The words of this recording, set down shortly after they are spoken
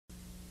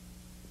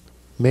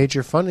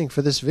Major funding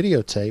for this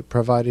videotape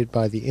provided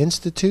by the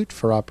Institute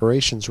for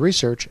Operations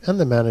Research and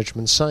the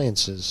Management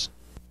Sciences.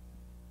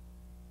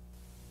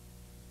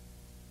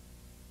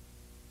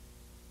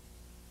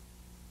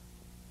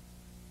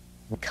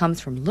 It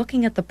comes from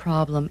looking at the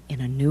problem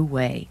in a new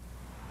way.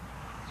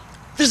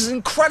 This is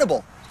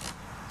incredible!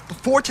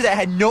 Before today, I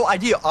had no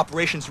idea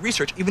operations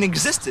research even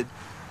existed,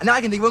 and now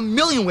I can think of a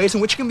million ways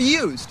in which it can be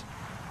used.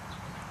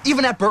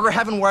 Even at Burger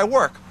Heaven where I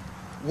work,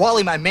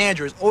 Wally, my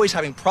manager, is always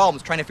having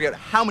problems trying to figure out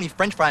how many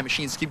French fry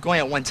machines to keep going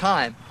at one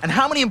time, and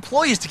how many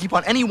employees to keep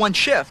on any one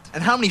shift,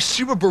 and how many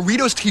super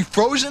burritos to keep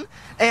frozen,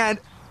 and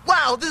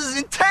wow, this is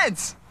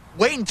intense!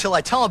 Wait until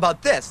I tell him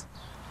about this.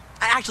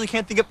 I actually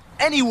can't think of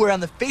anywhere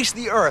on the face of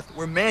the earth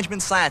where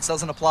management science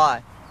doesn't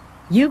apply.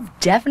 You've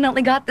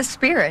definitely got the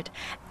spirit,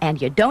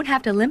 and you don't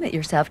have to limit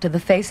yourself to the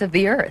face of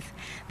the earth.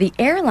 The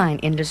airline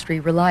industry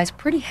relies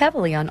pretty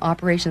heavily on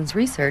operations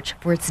research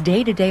for its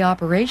day-to-day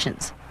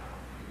operations.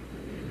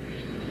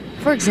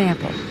 For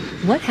example,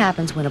 what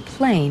happens when a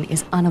plane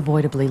is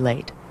unavoidably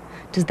late?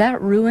 Does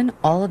that ruin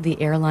all of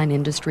the airline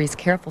industry's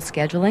careful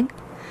scheduling?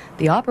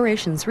 The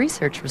operations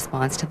research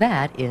response to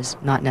that is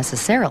not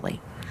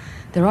necessarily.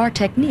 There are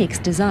techniques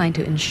designed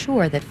to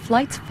ensure that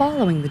flights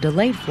following the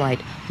delayed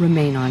flight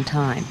remain on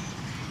time.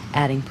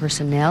 Adding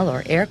personnel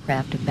or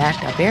aircraft to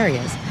backed-up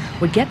areas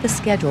would get the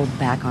schedule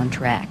back on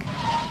track.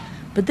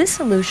 But this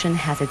solution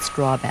has its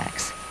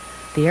drawbacks.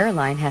 The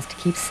airline has to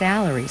keep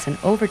salaries and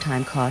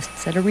overtime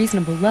costs at a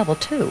reasonable level,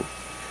 too.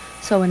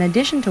 So in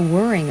addition to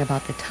worrying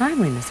about the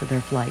timeliness of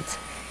their flights,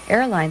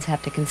 airlines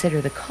have to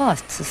consider the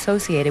costs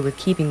associated with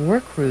keeping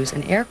work crews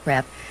and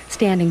aircraft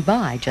standing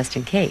by just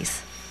in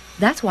case.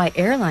 That's why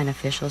airline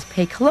officials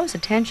pay close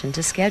attention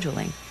to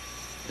scheduling.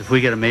 If we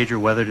get a major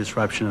weather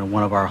disruption in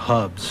one of our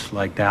hubs,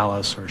 like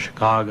Dallas or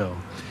Chicago,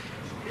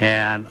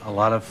 and a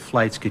lot of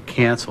flights get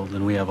canceled,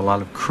 and we have a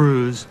lot of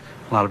crews,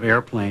 a lot of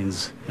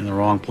airplanes in the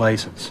wrong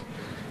places.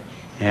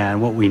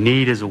 And what we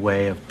need is a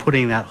way of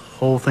putting that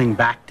whole thing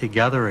back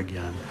together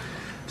again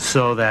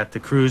so that the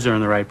crews are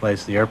in the right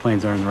place, the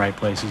airplanes are in the right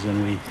places,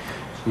 and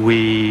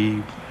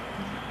we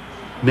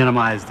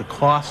minimize the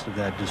cost of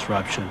that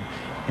disruption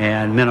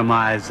and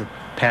minimize the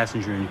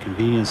passenger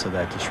inconvenience of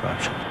that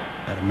disruption.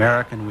 At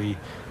American,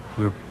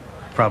 we're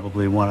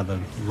probably one of the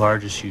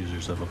largest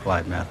users of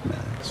applied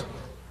mathematics.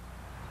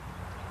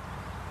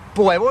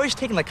 Boy, I've always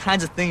taken the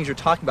kinds of things you're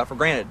talking about for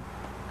granted.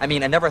 I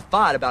mean, I never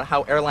thought about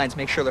how airlines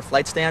make sure their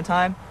flights stay on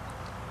time,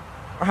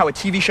 or how a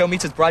TV show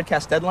meets its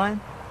broadcast deadline.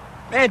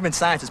 Management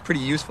science is pretty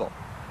useful.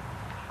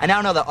 I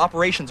now know that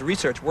operations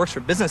research works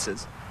for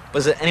businesses,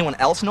 but does anyone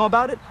else know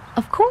about it?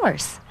 Of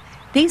course.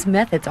 These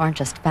methods aren't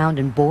just found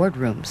in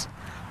boardrooms.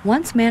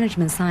 Once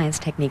management science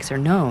techniques are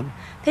known,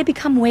 they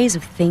become ways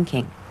of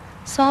thinking,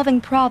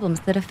 solving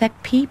problems that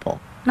affect people,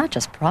 not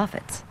just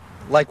profits.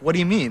 Like, what do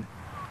you mean?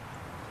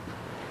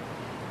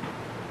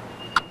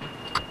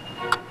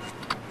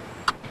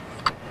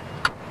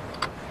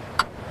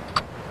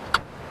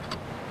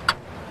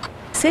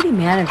 City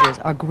managers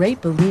are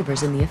great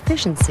believers in the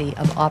efficiency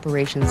of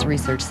operations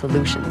research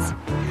solutions.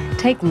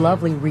 Take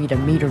lovely Rita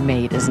Meter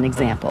Maid as an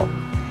example.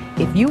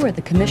 If you were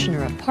the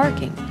commissioner of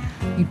parking,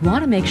 you'd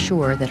want to make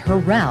sure that her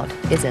route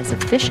is as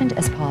efficient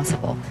as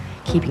possible,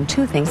 keeping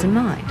two things in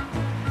mind.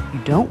 You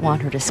don't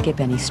want her to skip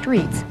any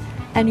streets,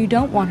 and you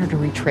don't want her to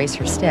retrace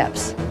her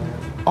steps.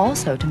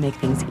 Also, to make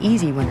things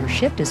easy when her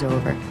shift is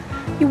over,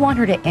 you want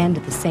her to end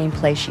at the same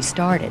place she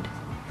started.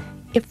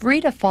 If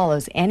Rita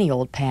follows any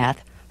old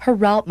path, her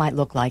route might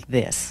look like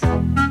this.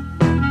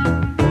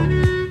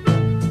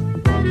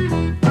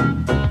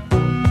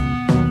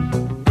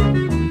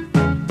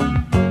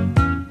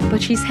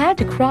 But she's had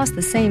to cross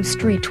the same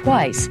street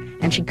twice,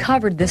 and she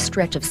covered this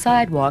stretch of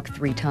sidewalk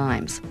 3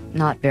 times.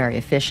 Not very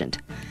efficient.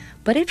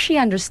 But if she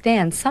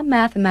understands some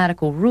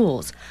mathematical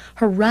rules,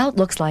 her route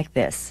looks like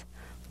this.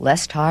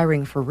 Less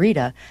tiring for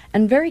Rita,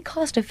 and very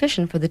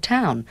cost-efficient for the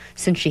town,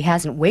 since she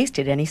hasn't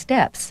wasted any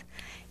steps.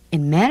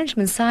 In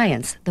management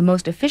science, the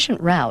most efficient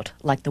route,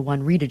 like the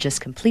one Rita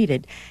just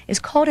completed, is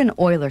called an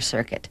Euler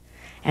circuit.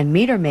 And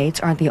meter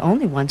maids aren't the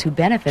only ones who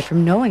benefit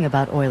from knowing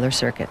about Euler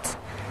circuits.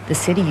 The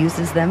city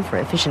uses them for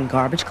efficient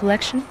garbage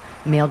collection,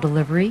 mail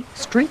delivery,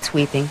 street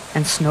sweeping,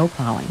 and snow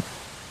plowing.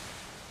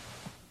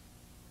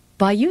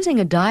 By using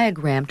a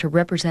diagram to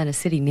represent a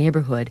city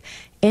neighborhood,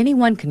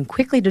 anyone can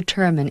quickly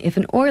determine if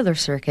an Euler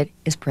circuit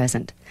is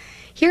present.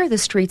 Here the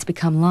streets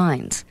become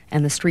lines,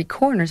 and the street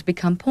corners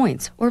become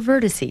points or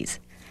vertices.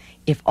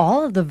 If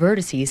all of the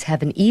vertices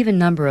have an even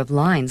number of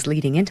lines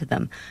leading into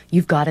them,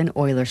 you've got an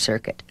Euler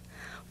circuit.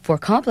 For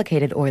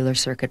complicated Euler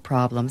circuit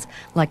problems,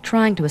 like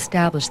trying to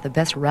establish the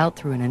best route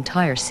through an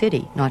entire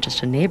city, not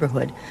just a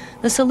neighborhood,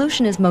 the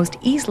solution is most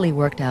easily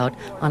worked out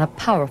on a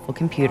powerful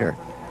computer.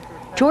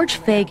 George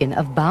Fagan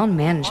of Bound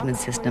Management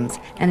Systems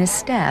and his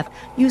staff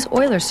use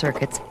Euler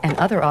circuits and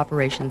other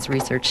operations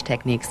research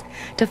techniques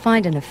to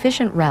find an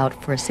efficient route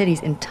for a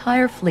city's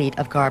entire fleet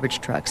of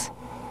garbage trucks.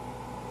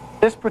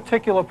 This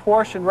particular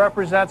portion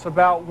represents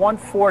about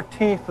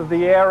 1/14 of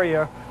the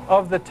area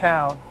of the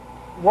town.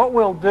 What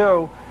we'll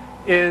do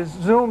is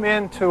zoom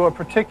into a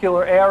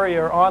particular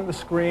area on the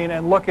screen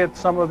and look at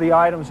some of the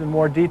items in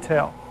more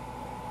detail.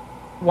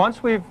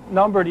 Once we've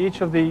numbered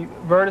each of the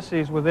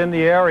vertices within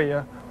the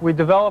area, we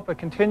develop a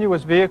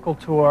continuous vehicle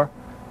tour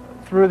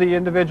through the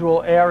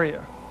individual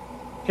area.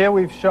 Here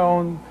we've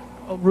shown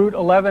route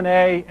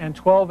 11A and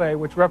 12A,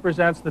 which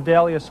represents the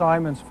daily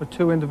assignments for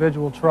 2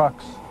 individual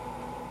trucks.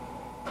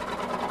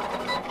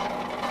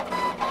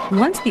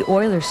 Once the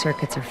Euler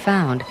circuits are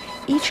found,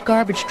 each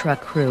garbage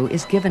truck crew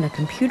is given a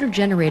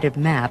computer-generated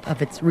map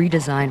of its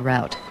redesigned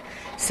route.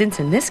 Since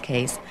in this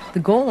case, the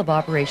goal of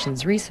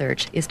operations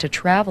research is to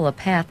travel a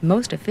path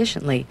most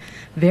efficiently,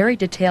 very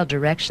detailed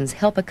directions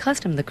help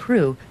accustom the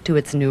crew to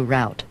its new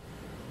route.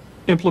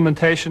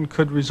 Implementation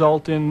could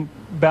result in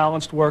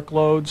balanced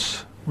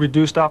workloads,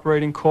 reduced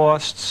operating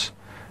costs,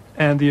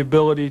 and the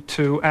ability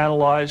to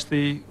analyze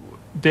the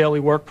daily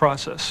work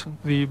process,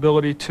 the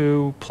ability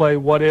to play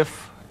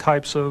what-if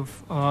types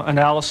of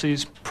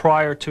analyses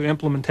prior to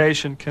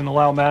implementation can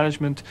allow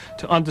management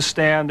to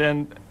understand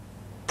and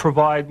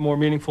provide more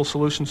meaningful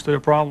solutions to their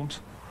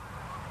problems.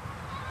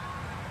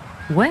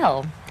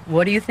 Well,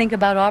 what do you think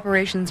about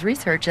operations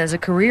research as a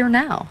career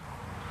now?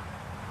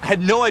 I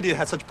had no idea it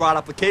had such broad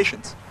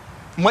applications.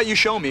 From what you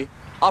show me,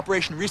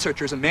 operation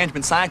researchers and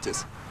management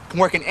scientists can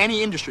work in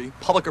any industry,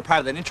 public or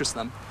private, that interests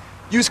them,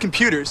 use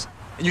computers,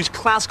 and use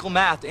classical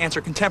math to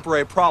answer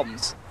contemporary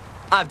problems.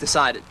 I've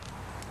decided.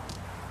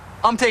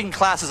 I'm taking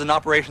classes in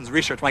operations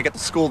research when I get to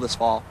school this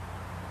fall.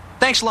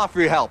 Thanks a lot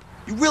for your help.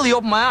 You really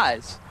opened my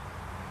eyes.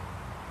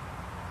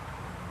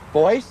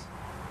 Voice?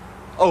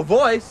 Oh,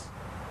 Voice?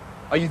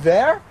 Are you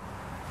there?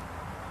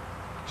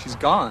 She's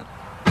gone.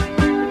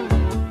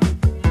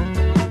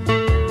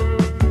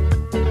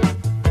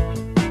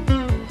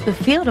 The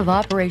field of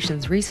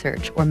operations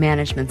research, or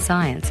management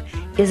science,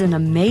 is an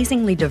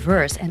amazingly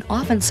diverse and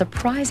often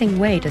surprising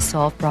way to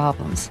solve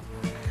problems.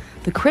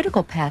 The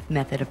critical path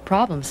method of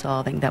problem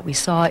solving that we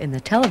saw in the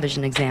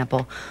television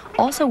example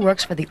also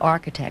works for the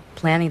architect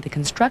planning the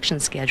construction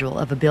schedule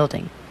of a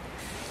building.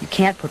 You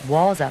can't put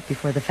walls up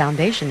before the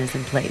foundation is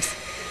in place,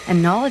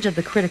 and knowledge of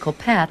the critical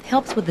path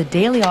helps with the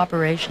daily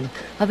operation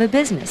of a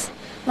business,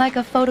 like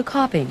a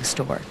photocopying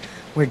store,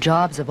 where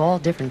jobs of all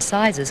different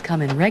sizes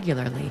come in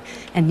regularly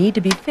and need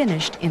to be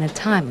finished in a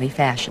timely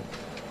fashion.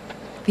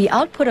 The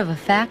output of a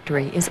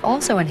factory is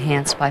also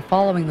enhanced by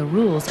following the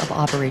rules of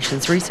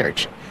operations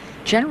research.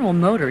 General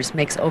Motors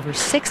makes over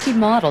 60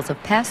 models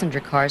of passenger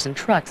cars and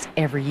trucks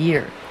every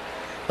year.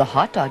 The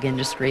hot dog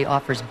industry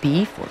offers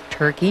beef or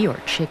turkey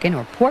or chicken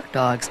or pork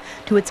dogs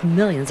to its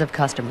millions of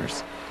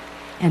customers.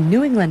 And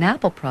New England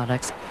Apple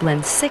Products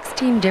blends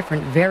 16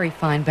 different very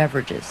fine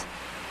beverages.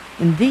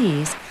 In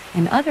these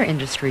and other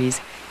industries,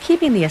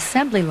 keeping the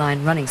assembly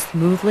line running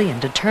smoothly and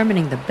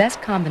determining the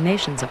best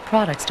combinations of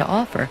products to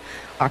offer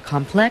are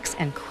complex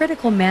and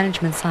critical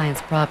management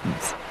science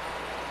problems.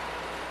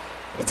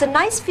 It's a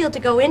nice field to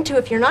go into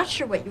if you're not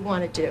sure what you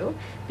want to do,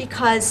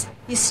 because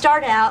you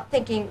start out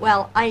thinking,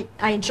 well, I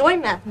enjoy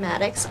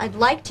mathematics, I'd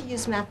like to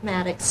use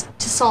mathematics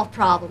to solve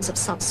problems of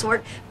some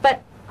sort,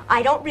 but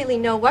I don't really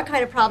know what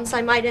kind of problems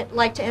I might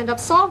like to end up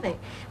solving.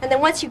 And then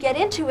once you get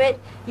into it,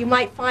 you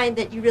might find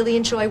that you really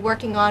enjoy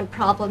working on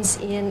problems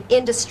in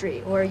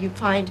industry, or you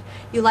find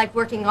you like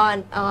working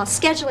on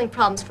scheduling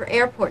problems for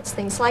airports,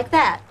 things like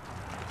that.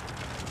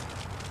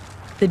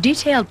 The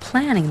detailed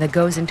planning that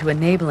goes into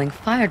enabling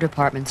fire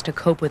departments to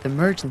cope with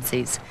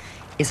emergencies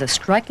is a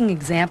striking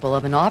example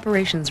of an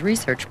operations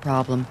research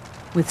problem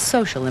with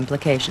social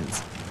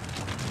implications.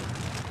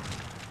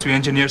 We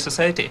engineer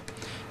society,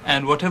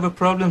 and whatever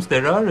problems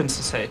there are in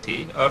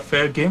society are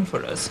fair game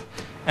for us.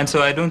 And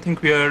so I don't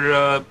think we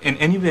are in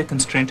any way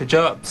constrained to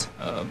jobs.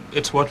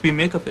 It's what we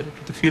make of it.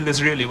 The field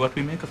is really what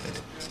we make of it.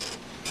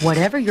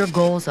 Whatever your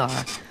goals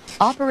are,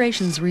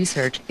 operations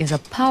research is a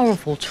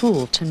powerful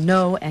tool to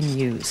know and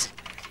use.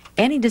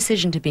 Any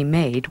decision to be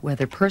made,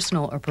 whether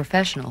personal or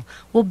professional,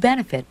 will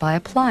benefit by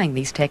applying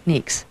these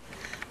techniques.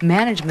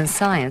 Management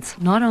science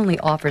not only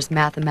offers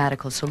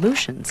mathematical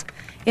solutions,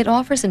 it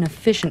offers an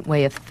efficient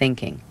way of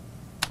thinking.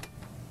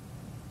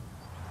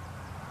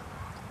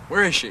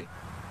 Where is she?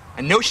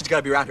 I know she's got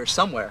to be around here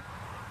somewhere.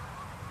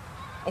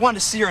 I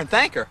wanted to see her and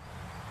thank her.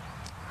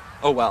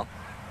 Oh well.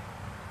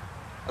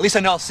 At least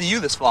I know I'll see you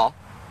this fall.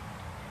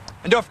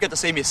 And don't forget to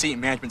save me a seat in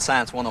Management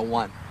Science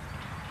 101.